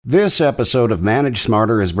This episode of Manage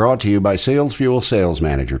Smarter is brought to you by SalesFuel Sales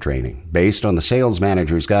Manager Training. Based on the Sales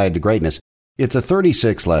Manager's Guide to Greatness, it's a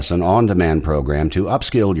 36-lesson on-demand program to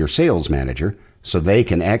upskill your sales manager so they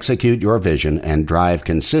can execute your vision and drive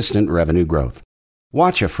consistent revenue growth.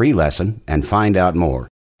 Watch a free lesson and find out more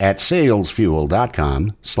at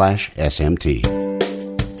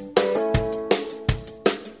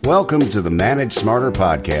salesfuel.com/SMT. Welcome to the Manage Smarter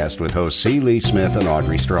podcast with hosts C. Lee Smith and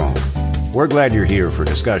Audrey Strong. We're glad you're here for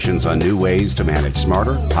discussions on new ways to manage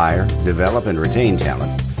smarter, hire, develop, and retain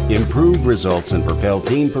talent, improve results, and propel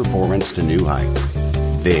team performance to new heights.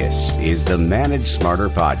 This is the Manage Smarter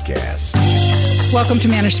podcast. Welcome to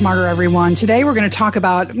Manage Smarter, everyone. Today we're going to talk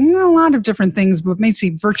about a lot of different things, but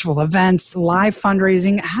mainly virtual events, live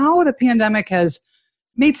fundraising, how the pandemic has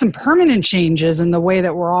made some permanent changes in the way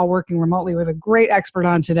that we're all working remotely. We have a great expert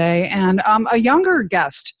on today and a younger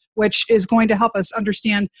guest, which is going to help us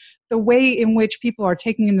understand the way in which people are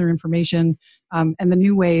taking in their information and the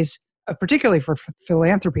new ways, particularly for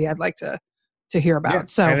philanthropy, I'd like to hear about. Yeah.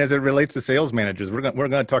 So, and as it relates to sales managers, we're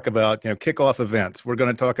going to talk about kickoff events. We're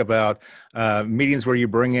going to talk about meetings where you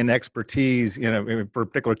bring in expertise, in a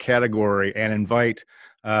particular category and invite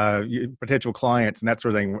potential clients and that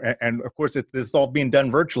sort of thing. And of course, this is all being done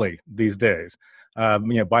virtually these days,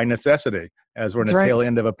 by necessity, as we're in the tail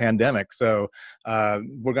end of a pandemic. So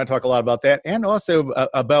we're going to talk a lot about that, and also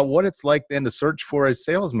about what it's like then to search for a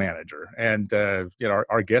sales manager. And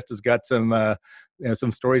our guest has got some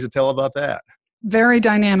stories to tell about that. Very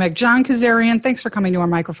dynamic. John Kazarian, thanks for coming to our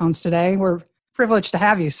microphones today. We're privileged to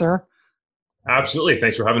have you, sir. Absolutely.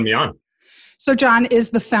 Thanks for having me on. So John is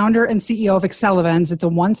the founder and CEO of Excel Events. It's a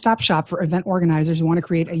one-stop shop for event organizers who want to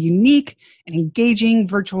create a unique and engaging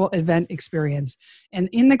virtual event experience. And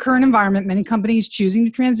in the current environment, many companies choosing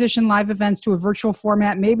to transition live events to a virtual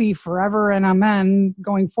format, maybe forever and amen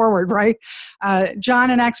going forward, right? John,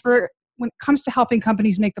 an expert when it comes to helping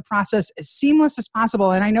companies make the process as seamless as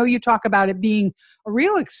possible. And I know you talk about it being a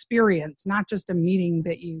real experience, not just a meeting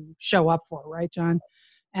that you show up for, right, John?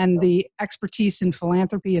 And the expertise in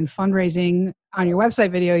philanthropy and fundraising on your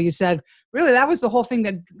website video, you said, really, that was the whole thing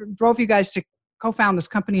that drove you guys to co-found this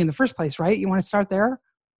company in the first place, right? You want to start there?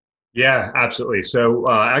 Yeah, absolutely. So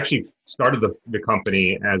I actually started the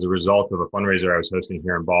company as a result of a fundraiser I was hosting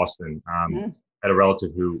here in Boston. Had a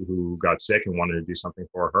relative who got sick and wanted to do something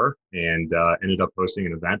for her, and ended up hosting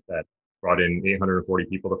an event that brought in 840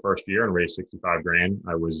 people the first year and raised $65,000.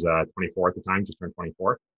 I was 24 at the time, just turned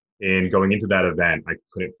 24. And going into that event, I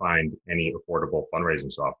couldn't find any affordable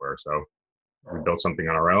fundraising software. So we built something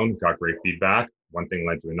on our own, got great feedback. One thing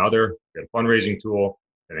led to another. We had a fundraising tool,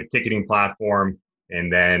 then a ticketing platform,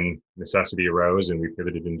 and then necessity arose and we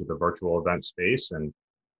pivoted into the virtual event space. And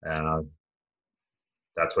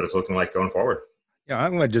that's what it's looking like going forward. Yeah,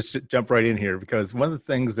 I'm going to just jump right in here because one of the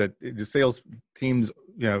things that the sales teams,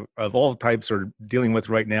 of all types are dealing with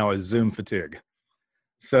right now is Zoom fatigue.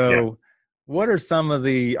 So what are some of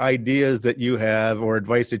the ideas that you have or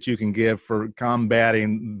advice that you can give for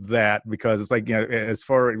combating that? Because it's like, as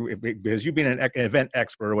you being an event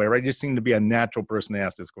expert or whatever, I just seem to be a natural person to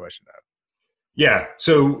ask this question of. Yeah.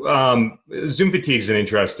 So Zoom fatigue is an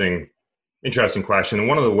interesting question. And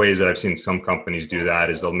one of the ways that I've seen some companies do that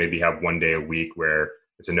is they'll maybe have one day a week where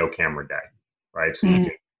it's a no camera day, right? So you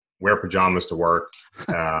can wear pajamas to work,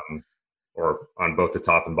 or on both the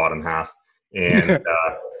top and bottom half, and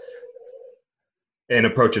and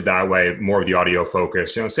approach it that way, more of the audio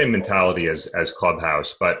focus, same mentality as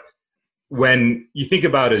Clubhouse. But when you think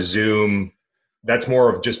about a Zoom, that's more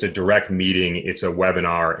of just a direct meeting. It's a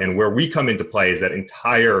webinar. And where we come into play is that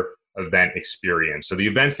entire event experience. So the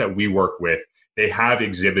events that we work with, they have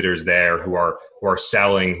exhibitors there who are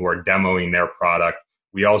selling, who are demoing their product.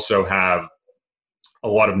 We also have a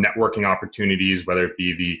lot of networking opportunities, whether it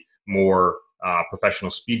be the more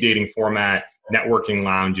professional speed dating format, networking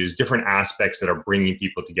lounges, different aspects that are bringing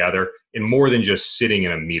people together in more than just sitting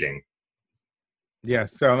in a meeting. Yeah.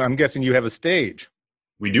 So I'm guessing you have a stage.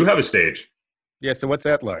 We do have a stage. Yeah. So what's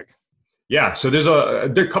that like? Yeah. So there are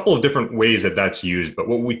a couple of different ways that that's used, but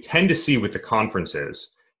what we tend to see with the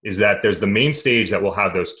conferences is that there's the main stage that will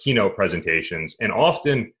have those keynote presentations. And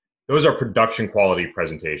often those are production quality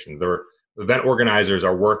presentations. The event organizers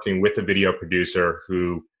are working with a video producer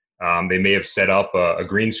who they may have set up a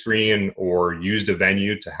green screen or used a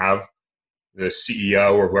venue to have the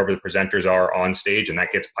CEO or whoever the presenters are on stage, and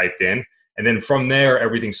that gets piped in. And then from there,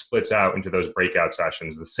 everything splits out into those breakout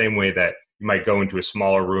sessions, the same way that you might go into a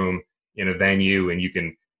smaller room in a venue and you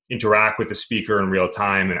can interact with the speaker in real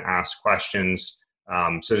time and ask questions.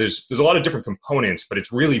 So there's a lot of different components, but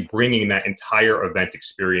it's really bringing that entire event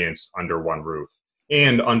experience under one roof.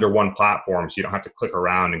 and under one platform, so you don't have to click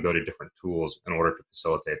around and go to different tools in order to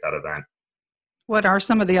facilitate that event. What are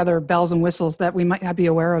some of the other bells and whistles that we might not be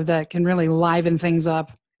aware of that can really liven things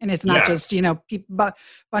up? And it's not just,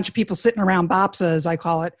 bunch of people sitting around BOPSA, as I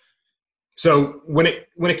call it. So when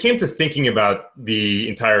it came to thinking about the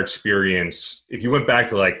entire experience, if you went back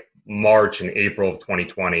to like March and April of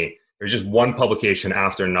 2020, there's just one publication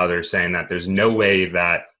after another saying that there's no way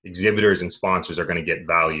that exhibitors and sponsors are going to get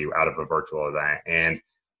value out of a virtual event. And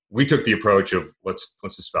we took the approach of let's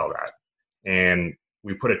dispel that. And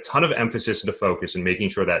we put a ton of emphasis into focus in making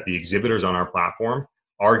sure that the exhibitors on our platform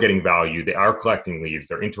are getting value. They are collecting leads.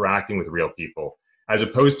 They're interacting with real people, as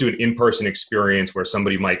opposed to an in-person experience where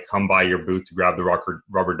somebody might come by your booth to grab the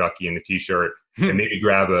rubber ducky and the t-shirt and maybe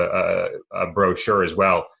grab a brochure as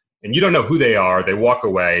well. And you don't know who they are. They walk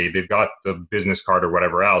away. They've got the business card or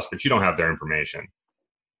whatever else, but you don't have their information.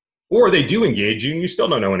 Or they do engage you and you still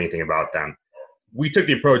don't know anything about them. We took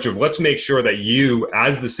the approach of let's make sure that you,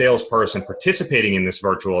 as the salesperson participating in this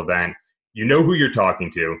virtual event, you know who you're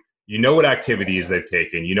talking to, you know what activities they've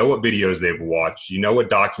taken, you know what videos they've watched, you know what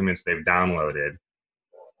documents they've downloaded.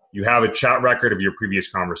 You have a chat record of your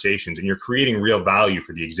previous conversations, and you're creating real value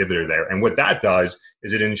for the exhibitor there. And what that does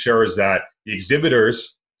is it ensures that the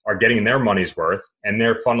exhibitors are getting their money's worth, and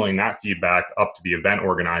they're funneling that feedback up to the event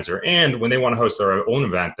organizer. And when they want to host their own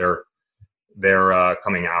event, they're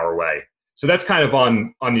coming our way. So that's kind of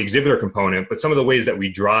on the exhibitor component, but some of the ways that we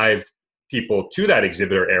drive people to that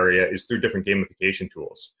exhibitor area is through different gamification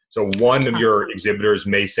tools. So one of your exhibitors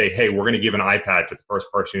may say, hey, we're going to give an iPad to the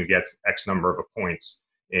first person who gets X number of points,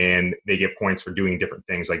 and they get points for doing different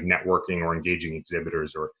things like networking or engaging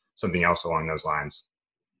exhibitors or something else along those lines.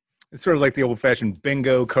 It's sort of like the old-fashioned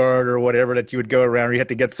bingo card or whatever that you would go around. You had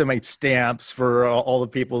to get so many stamps for all the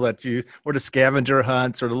people that you, or the scavenger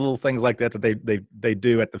hunts or the little things like that they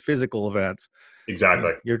do at the physical events.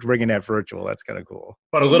 Exactly. You're bringing that virtual. That's kind of cool.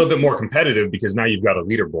 But a little bit more competitive because now you've got a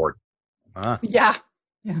leaderboard. Yeah,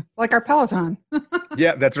 like our Peloton.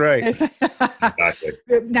 Yeah, that's right. Exactly.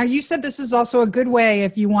 Now, you said this is also a good way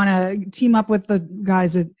if you want to team up with the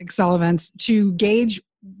guys at Excel Events to gauge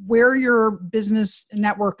where your business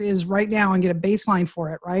network is right now and get a baseline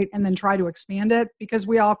for it, right? And then try to expand it because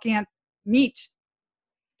we all can't meet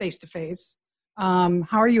face to face. How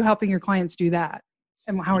are you helping your clients do that?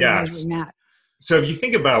 And how are you measuring that? So if you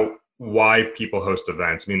think about why people host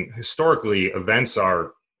events, I mean, historically, events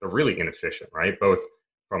they're really inefficient, right? Both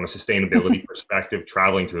from a sustainability perspective,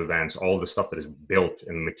 traveling to events, all the stuff that is built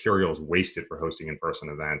and the materials wasted for hosting in-person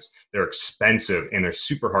events, they're expensive and they're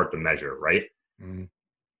super hard to measure, right? Mm-hmm.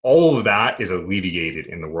 All of that is alleviated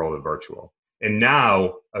in the world of virtual. And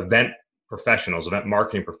now event professionals, event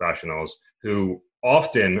marketing professionals who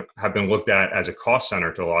often have been looked at as a cost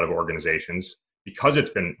center to a lot of organizations because it's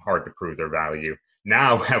been hard to prove their value,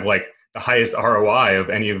 now have like the highest ROI of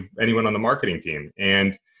anyone on the marketing team.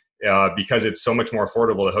 And because it's so much more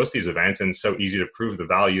affordable to host these events and so easy to prove the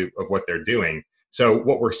value of what they're doing. So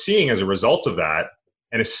what we're seeing as a result of that,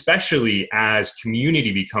 and especially as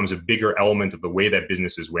community becomes a bigger element of the way that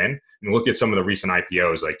businesses win, and look at some of the recent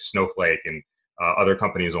IPOs like Snowflake and other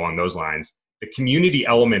companies along those lines, the community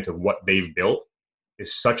element of what they've built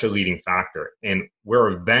is such a leading factor. And where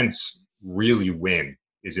events really win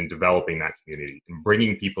is in developing that community and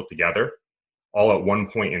bringing people together all at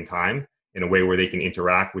one point in time in a way where they can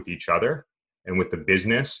interact with each other and with the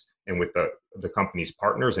business and with the company's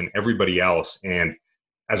partners and everybody else. And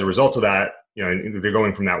as a result of that, they're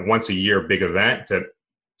going from that once a year big event to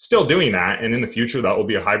still doing that. And in the future, that will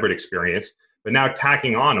be a hybrid experience, but now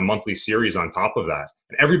tacking on a monthly series on top of that.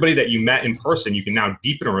 And everybody that you met in person, you can now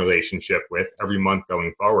deepen a relationship with every month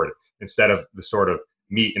going forward, instead of the sort of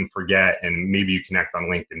meet and forget, and maybe you connect on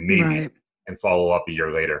LinkedIn, and follow up a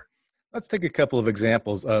year later. Let's take a couple of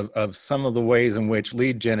examples of some of the ways in which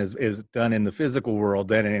lead gen is done in the physical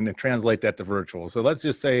world and translate that to virtual. So let's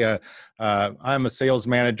just say I'm a sales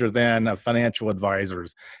manager then of financial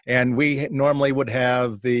advisors, and we normally would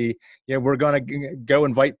have we're going to go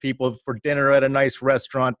invite people for dinner at a nice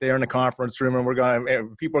restaurant there in the conference room,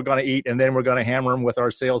 and people are going to eat, and then we're going to hammer them with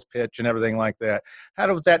our sales pitch and everything like that. How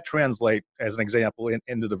does that translate, as an example,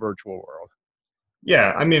 into the virtual world?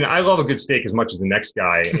 Yeah, I mean, I love a good steak as much as the next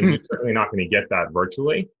guy, and you're certainly not going to get that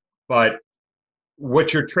virtually. But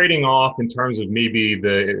what you're trading off in terms of maybe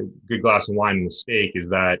the good glass of wine and the steak is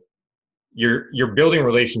that you're building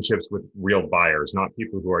relationships with real buyers, not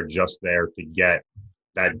people who are just there to get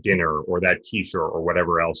that dinner or that t-shirt or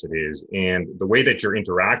whatever else it is. And the way that you're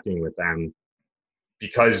interacting with them,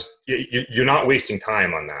 because you're not wasting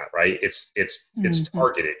time on that, right? It's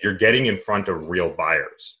targeted. You're getting in front of real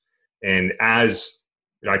buyers. And as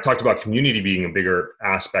I talked about community being a bigger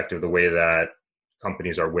aspect of the way that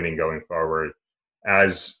companies are winning going forward.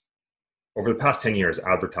 As over the past 10 years,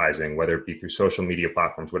 advertising, whether it be through social media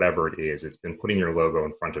platforms, whatever it is, it's been putting your logo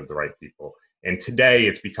in front of the right people. And today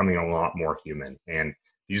it's becoming a lot more human. And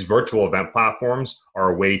these virtual event platforms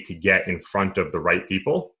are a way to get in front of the right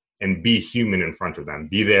people and be human in front of them,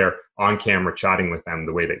 be there on camera chatting with them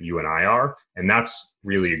the way that you and I are. And that's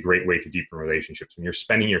really a great way to deepen relationships when you're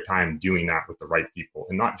spending your time doing that with the right people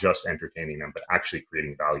and not just entertaining them, but actually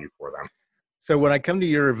creating value for them. So when I come to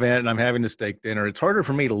your event and I'm having a steak dinner, it's harder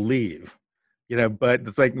for me to leave, but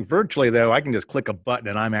it's like virtually though, I can just click a button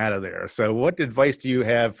and I'm out of there. So what advice do you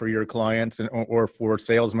have for your clients or for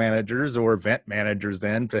sales managers or event managers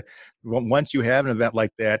then to, once you have an event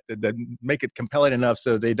like that make it compelling enough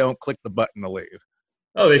so they don't click the button to leave?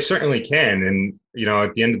 Oh, they certainly can. And,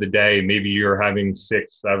 at the end of the day, maybe you're having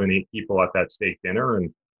 6, 7, 8 people at that steak dinner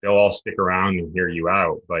and they'll all stick around and hear you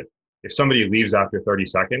out. But if somebody leaves after 30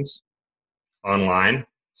 seconds online,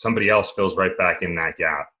 somebody else fills right back in that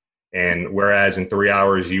gap. And whereas in 3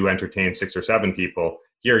 hours you entertain 6 or 7 people,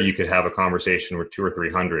 here you could have a conversation with 200 or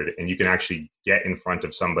 300, and you can actually get in front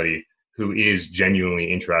of somebody who is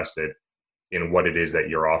genuinely interested in what it is that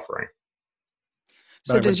you're offering.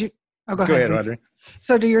 So go ahead, Audrey.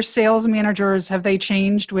 So do your sales managers, have they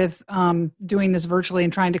changed with doing this virtually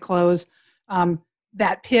and trying to close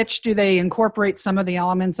that pitch? Do they incorporate some of the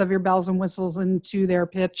elements of your bells and whistles into their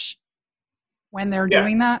pitch when they're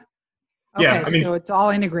doing that? Okay, so it's all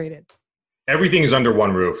integrated. Everything is under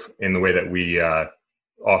one roof in the way that we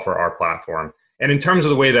offer our platform. And in terms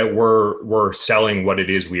of the way that we're selling what it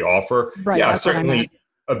is we offer, right, certainly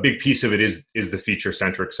a big piece of it is the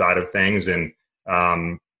feature-centric side of things. And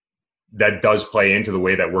that does play into the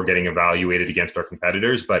way that we're getting evaluated against our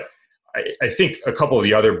competitors. But I think a couple of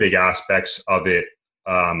the other big aspects of it,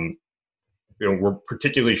 we're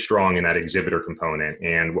particularly strong in that exhibitor component.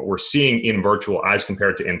 And what we're seeing in virtual as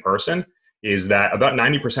compared to in person is that about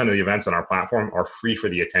 90% of the events on our platform are free for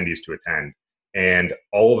the attendees to attend. And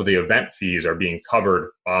all of the event fees are being covered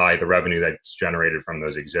by the revenue that's generated from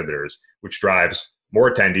those exhibitors, which drives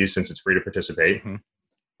more attendees since it's free to participate,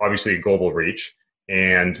 obviously global reach,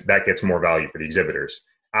 and that gets more value for the exhibitors.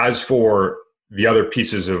 As for the other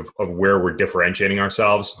pieces of where we're differentiating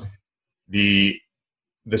ourselves, the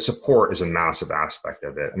support is a massive aspect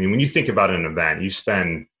of it. I mean, when you think about an event, you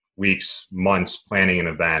spend weeks, months planning an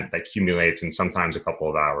event that accumulates in sometimes a couple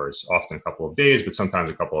of hours, often a couple of days, but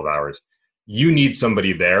sometimes a couple of hours. You need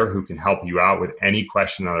somebody there who can help you out with any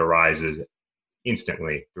question that arises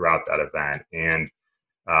instantly throughout that event. And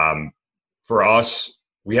for us,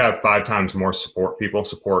 we have 5 times more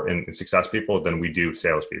support and success people than we do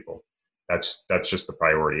salespeople. That's just the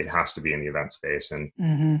priority. It has to be in the event space. And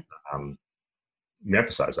we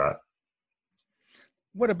emphasize that.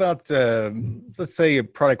 What about let's say a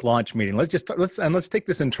product launch meeting? Let's take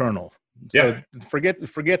this internal. So forget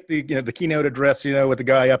the the keynote address with the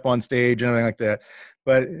guy up on stage and everything like that.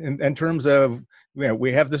 But in terms of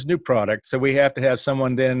we have this new product, so we have to have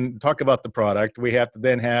someone then talk about the product. We have to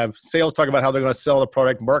then have sales talk about how they're going to sell the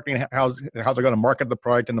product, marketing how they're going to market the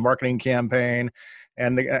product in the marketing campaign,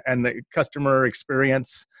 and the customer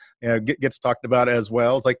experience gets talked about as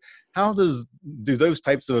well. It's like, how do those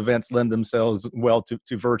types of events lend themselves well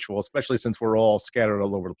to virtual, especially since we're all scattered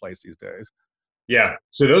all over the place these days? Yeah,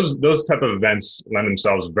 so those type of events lend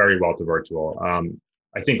themselves very well to virtual.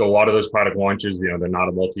 I think a lot of those product launches, they're not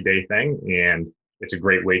a multi-day thing, and it's a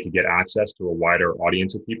great way to get access to a wider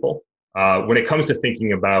audience of people. When it comes to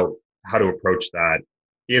thinking about how to approach that,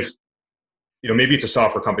 if maybe it's a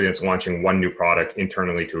software company that's launching one new product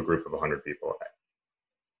internally to a group of 100 people.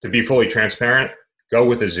 To be fully transparent, go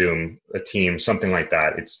with a Zoom, a team, something like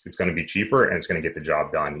that. It's going to be cheaper and it's going to get the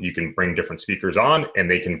job done. You can bring different speakers on and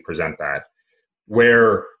they can present that.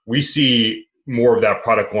 Where we see more of that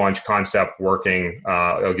product launch concept working,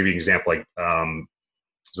 I'll give you an example. Like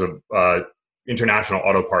there's a international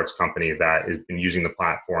auto parts company that has been using the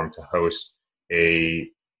platform to host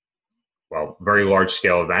very large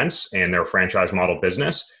scale events, and they're a franchise model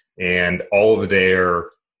business, and all of their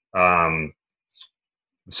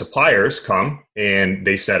suppliers come and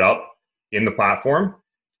they set up in the platform,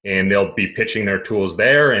 and they'll be pitching their tools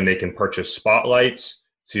there, and they can purchase spotlights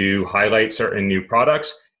to highlight certain new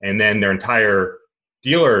products. And then their entire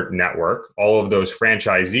dealer network, all of those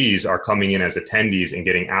franchisees are coming in as attendees and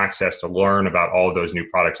getting access to learn about all of those new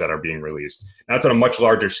products that are being released. That's on a much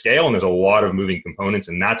larger scale, and there's a lot of moving components,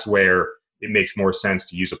 and that's where it makes more sense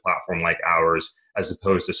to use a platform like ours as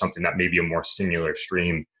opposed to something that may be a more singular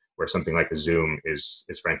stream where something like a Zoom is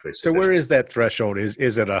frankly So sufficient. where is that threshold? Is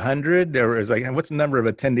it 100, or is like what's the number of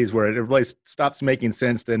attendees where it really stops making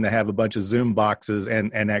sense then to have a bunch of Zoom boxes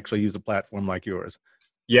and actually use a platform like yours?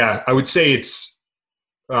 Yeah, I would say it's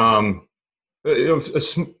I'd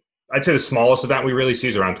say the smallest event we really see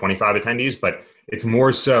is around 25 attendees, but it's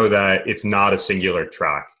more so that it's not a singular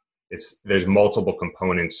track. There's multiple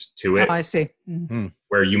components to it. Oh, I see.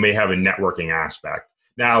 Where you may have a networking aspect.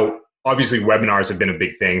 Now, obviously, webinars have been a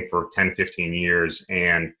big thing for 10, 15 years,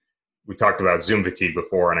 and we talked about Zoom fatigue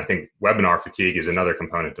before, and I think webinar fatigue is another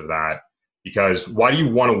component of that, because why do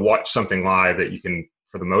you want to watch something live that you can,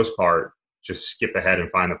 for the most part, just skip ahead and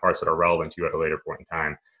find the parts that are relevant to you at a later point in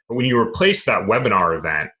time? But when you replace that webinar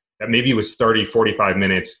event that maybe was 30, 45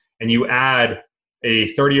 minutes, and you add a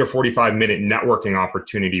 30 or 45-minute networking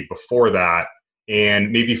opportunity before that,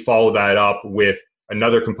 and maybe follow that up with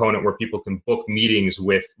another component where people can book meetings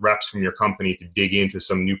with reps from your company to dig into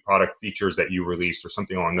some new product features that you released or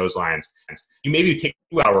something along those lines. You maybe take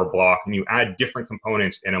a 2-hour block and you add different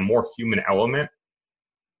components and a more human element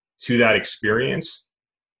to that experience.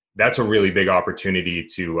 That's a really big opportunity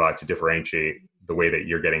to differentiate the way that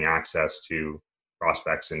you're getting access to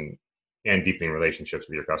prospects and deepening relationships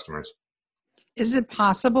with your customers. Is it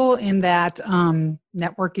possible in that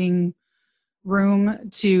networking room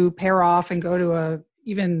to pair off and go to a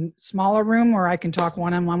even smaller room where I can talk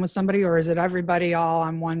one-on-one with somebody, or is it everybody all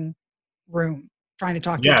on one room trying to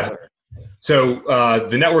talk to each other? So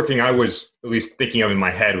the networking I was at least thinking of in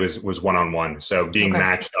my head was one-on-one. So being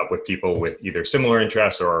matched up with people with either similar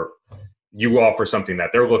interests, or you offer something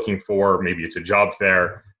that they're looking for. Maybe it's a job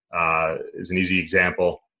fair is an easy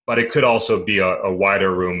example. But it could also be a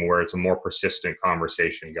wider room where it's a more persistent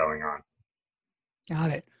conversation going on.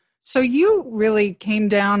 Got it. So you really came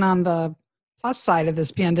down on the plus side of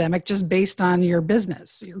this pandemic just based on your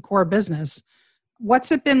business, your core business.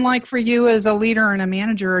 What's it been like for you as a leader and a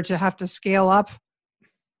manager to have to scale up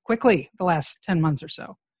quickly the last 10 months or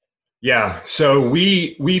so? Yeah, so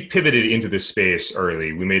we pivoted into this space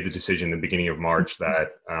early. We made the decision in the beginning of March that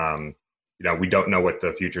we don't know what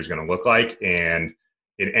the future is going to look like, and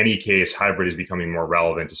in any case, hybrid is becoming more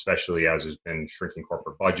relevant, especially as there's been shrinking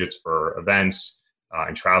corporate budgets for events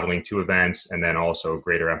and traveling to events, and then also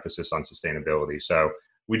greater emphasis on sustainability. So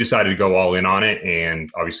we decided to go all in on it, and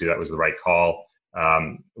obviously that was the right call.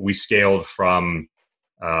 We scaled from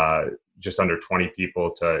just under 20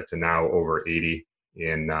 people to now over 80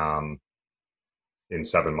 in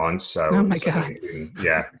 7 months. So, oh my God.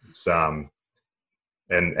 Yeah. It's, and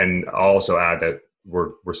I'll also add that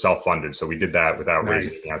we're self-funded. So we did that without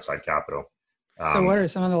raising any outside capital. So what are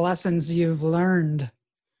some of the lessons you've learned?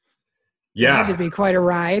 Yeah. It had to be quite a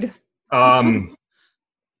ride. I mean,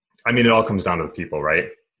 it all comes down to the people, right?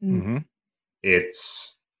 Mm-hmm.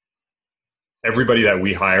 It's everybody that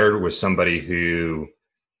we hired was somebody who,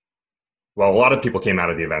 well, a lot of people came out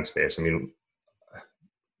of the event space. I mean,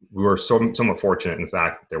 we were somewhat fortunate in the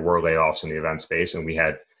fact that there were layoffs in the event space, and we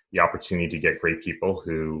had the opportunity to get great people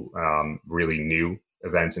who really knew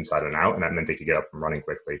events inside and out, and that meant they could get up and running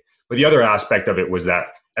quickly. But the other aspect of it was that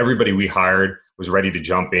everybody we hired was ready to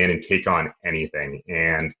jump in and take on anything,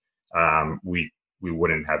 and we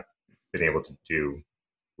wouldn't have been able to do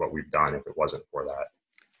what we've done if it wasn't for that.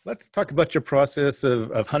 Let's talk about your process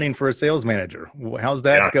of hunting for a sales manager. How's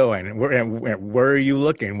that going? Where are you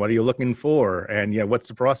looking? What are you looking for? And what's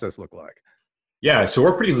the process look like? Yeah, so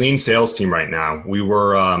we're a pretty lean sales team right now. We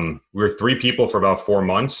were 3 people for about 4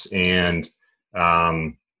 months, and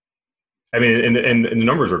and the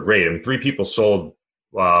numbers were great. I mean, 3 people sold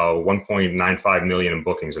 1.95 million in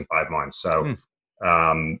bookings in 5 months. So,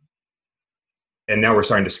 and now we're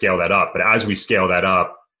starting to scale that up. But as we scale that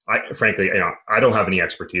up, I don't have any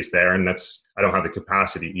expertise there, and I don't have the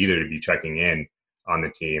capacity either to be checking in on the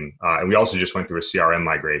team. And we also just went through a CRM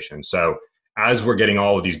migration. So as we're getting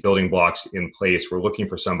all of these building blocks in place, we're looking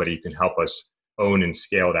for somebody who can help us own and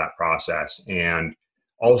scale that process, and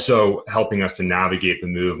also helping us to navigate the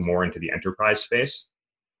move more into the enterprise space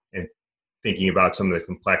and thinking about some of the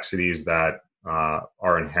complexities that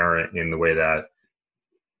are inherent in the way that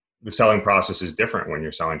the selling process is different when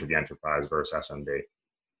you're selling to the enterprise versus SMB.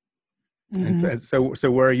 Mm-hmm. And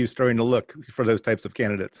so where are you starting to look for those types of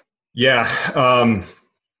candidates? Yeah,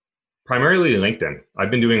 primarily LinkedIn. I've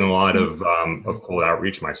been doing a lot of cold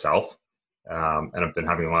outreach myself, and I've been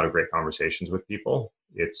having a lot of great conversations with people.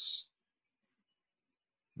 It's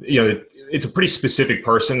a pretty specific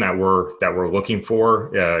person that we're looking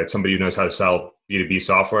for. It's somebody who knows how to sell B2B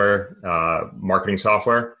software, marketing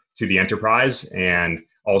software to the enterprise, and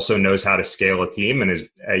also knows how to scale a team. And is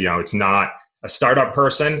it's not a startup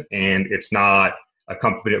person, and it's not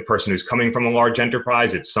a person who's coming from a large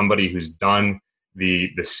enterprise. It's somebody who's done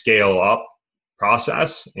the scale up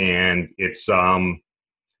process, and it's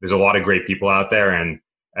there's a lot of great people out there. And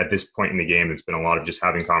at this point in the game, it's been a lot of just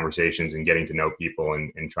having conversations and getting to know people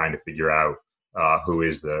and trying to figure out who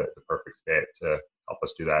is the perfect fit to help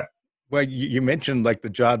us do that. Well, you mentioned like the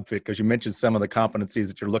job fit, because you mentioned some of the competencies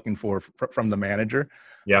that you're looking for from the manager.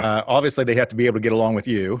 Yeah. Obviously, they have to be able to get along with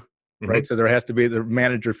you, right? Mm-hmm. So there has to be the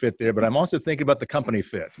manager fit there. But I'm also thinking about the company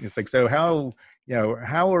fit. It's like, so how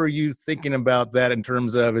are you thinking about that in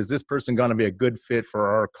terms of, is this person going to be a good fit for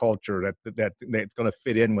our culture that's going to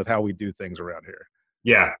fit in with how we do things around here?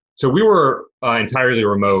 Yeah. So we were entirely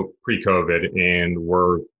remote pre-COVID, and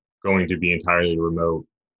we're going to be entirely remote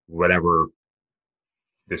whenever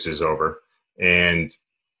this is over. And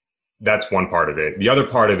that's one part of it. The other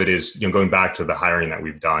part of it is, going back to the hiring that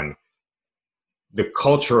we've done, the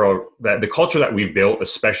culture that we've built,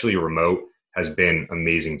 especially remote, has been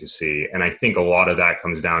amazing to see. And I think a lot of that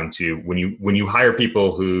comes down to when you hire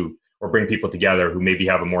people or bring people together who maybe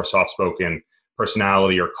have a more soft-spoken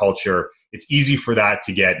personality or culture, it's easy for that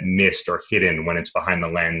to get missed or hidden when it's behind the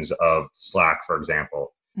lens of Slack, for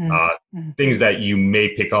example. Things that you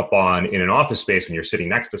may pick up on in an office space when you're sitting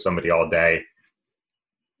next to somebody all day,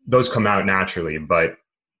 those come out naturally, but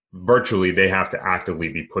virtually they have to actively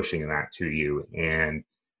be pushing that to you. And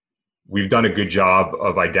we've done a good job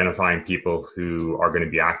of identifying people who are going to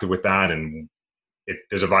be active with that. And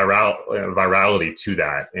there's a virality to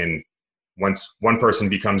that. And once one person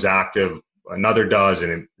becomes active, another does,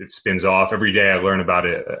 and it spins off. Every day I learn about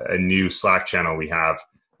a new Slack channel we have.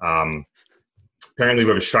 Apparently we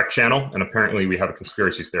have a Shrek channel, and apparently we have a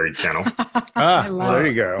conspiracy theory channel. There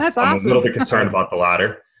you go. That's awesome. I'm a little bit concerned about the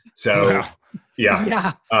latter. So, wow.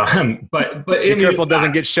 Yeah. But be careful it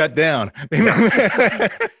doesn't get shut down.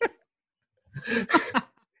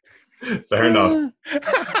 Fair enough.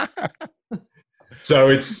 So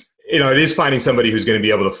it's, it is finding somebody who's going to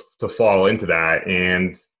be able to fall into that.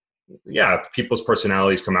 And yeah, people's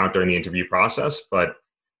personalities come out during the interview process, but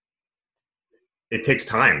it takes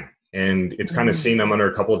time. And it's kind of seeing them under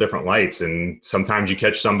a couple of different lights. And sometimes you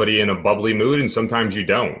catch somebody in a bubbly mood and sometimes you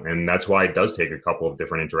don't. And that's why it does take a couple of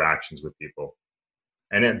different interactions with people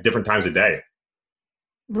and at different times of day.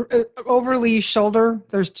 Overly Shoulder,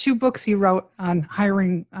 there's 2 books he wrote on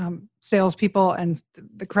hiring salespeople and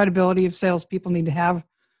the credibility of salespeople need to have.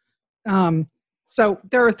 So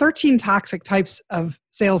there are 13 toxic types of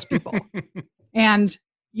salespeople. And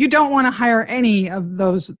you don't want to hire any of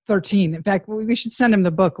those 13. In fact, we should send him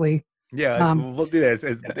the book, Lee. Yeah, we'll do that.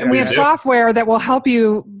 And we have software that will help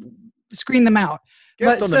you screen them out.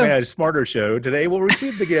 Guest on the Manage Smarter show today will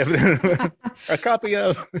receive the gift, a copy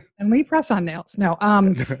of... And Lee Press on Nails. No.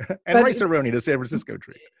 And Rice Aroni, the San Francisco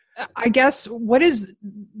treat. I guess, what is,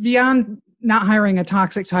 beyond not hiring a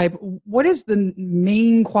toxic type, what is the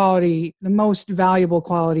main quality, the most valuable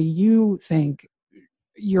quality you think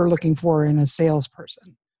you're looking for in a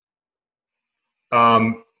salesperson?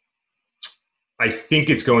 I think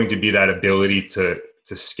it's going to be that ability to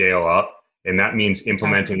scale up. And that means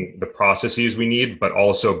implementing the processes we need, but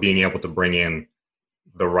also being able to bring in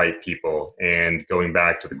the right people. And going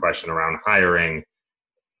back to the question around hiring,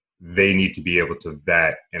 they need to be able to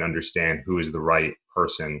vet and understand who is the right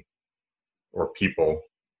person or people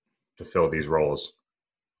to fill these roles.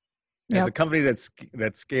 As a company that's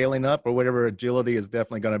scaling up or whatever, agility is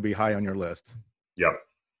definitely going to be high on your list. Yep.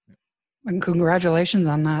 And congratulations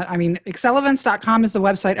on that. I mean, excelevents.com is the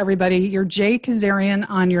website, everybody. You're Jay Kazarian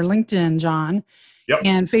on your LinkedIn, John. Yep.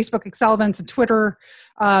 And Facebook, Excelevents, and Twitter.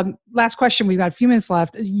 Last question. We've got a few minutes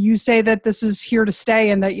left. You say that this is here to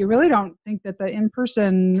stay and that you really don't think that the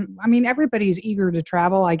in-person, I mean, everybody's eager to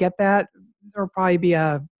travel. I get that. There'll probably be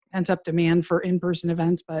a pent-up demand for in-person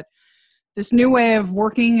events, but this new way of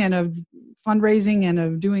working and of fundraising and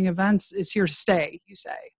of doing events is here to stay, you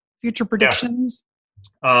say. Future predictions?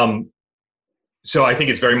 Yeah. So I think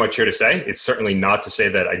it's very much here to stay. It's certainly not to say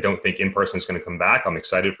that I don't think in-person is going to come back. I'm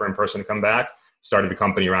excited for in-person to come back. Started the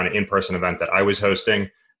company around an in-person event that I was hosting.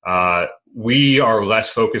 We are less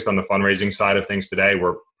focused on the fundraising side of things today.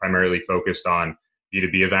 We're primarily focused on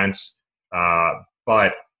B2B events.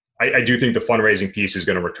 But I do think the fundraising piece is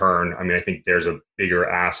going to return. I mean, I think there's a bigger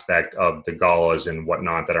aspect of the galas and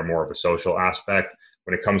whatnot that are more of a social aspect.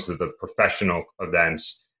 When it comes to the professional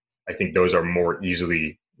events, I think those are more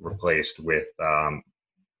easily replaced with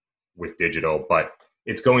digital, but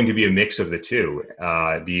it's going to be a mix of the two.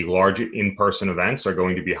 The large in-person events are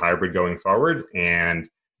going to be hybrid going forward, and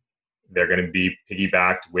they're going to be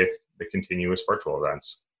piggybacked with the continuous virtual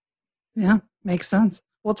events. Yeah, makes sense.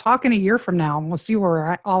 We'll talk in a year from now and we'll see where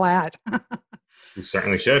we're all at. We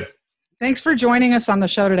certainly should. Thanks for joining us on the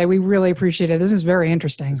show today. We really appreciate it. This is very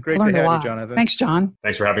interesting. It's great to have you, Jonathan. Thanks, John.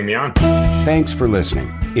 Thanks for having me on. Thanks for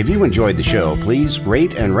listening. If you enjoyed the show, please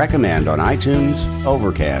rate and recommend on iTunes,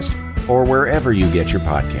 Overcast, or wherever you get your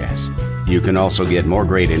podcasts. You can also get more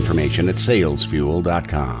great information at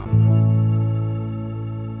salesfuel.com.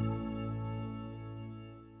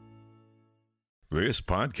 This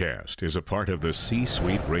podcast is a part of the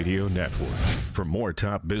C-Suite Radio Network. For more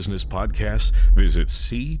top business podcasts, visit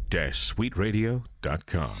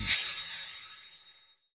c-suiteradio.com.